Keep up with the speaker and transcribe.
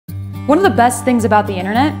One of the best things about the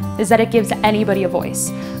internet is that it gives anybody a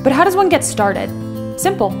voice. But how does one get started?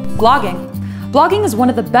 Simple, blogging. Blogging is one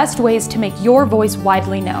of the best ways to make your voice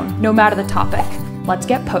widely known, no matter the topic. Let's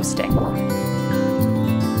get posting.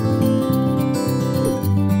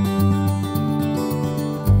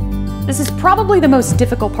 This is probably the most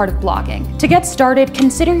difficult part of blogging. To get started,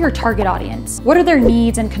 consider your target audience. What are their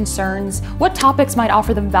needs and concerns? What topics might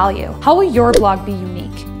offer them value? How will your blog be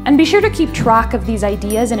unique? And be sure to keep track of these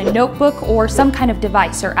ideas in a notebook or some kind of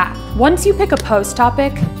device or app. Once you pick a post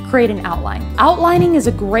topic, create an outline. Outlining is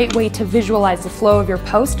a great way to visualize the flow of your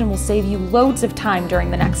post and will save you loads of time during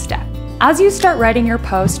the next step. As you start writing your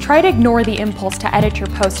post, try to ignore the impulse to edit your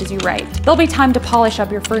post as you write. There'll be time to polish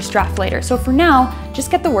up your first draft later, so for now, just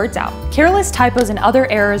get the words out. Careless typos and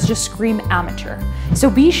other errors just scream amateur, so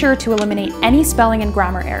be sure to eliminate any spelling and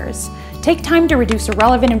grammar errors. Take time to reduce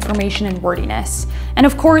irrelevant information and wordiness. And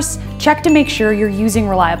of course, check to make sure you're using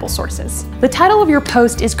reliable sources. The title of your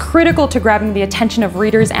post is critical to grabbing the attention of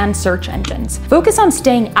readers and search engines. Focus on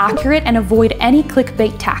staying accurate and avoid any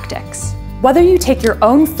clickbait tactics. Whether you take your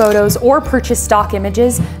own photos or purchase stock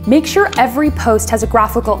images, make sure every post has a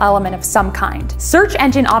graphical element of some kind. Search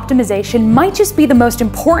engine optimization might just be the most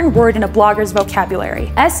important word in a blogger's vocabulary.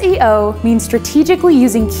 SEO means strategically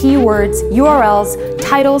using keywords, URLs,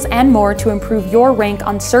 titles, and more to improve your rank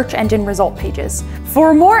on search engine result pages. For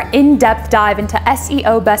a more in-depth dive into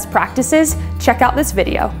SEO best practices, check out this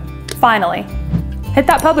video. Finally, hit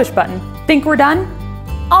that publish button. Think we're done?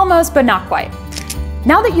 Almost, but not quite.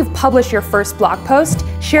 Now that you've published your first blog post,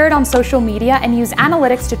 share it on social media and use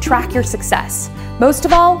analytics to track your success. Most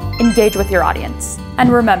of all, engage with your audience.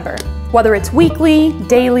 And remember, whether it's weekly,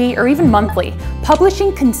 daily, or even monthly,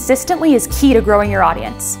 publishing consistently is key to growing your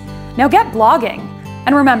audience. Now get blogging.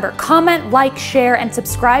 And remember, comment, like, share, and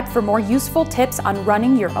subscribe for more useful tips on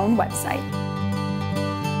running your own website.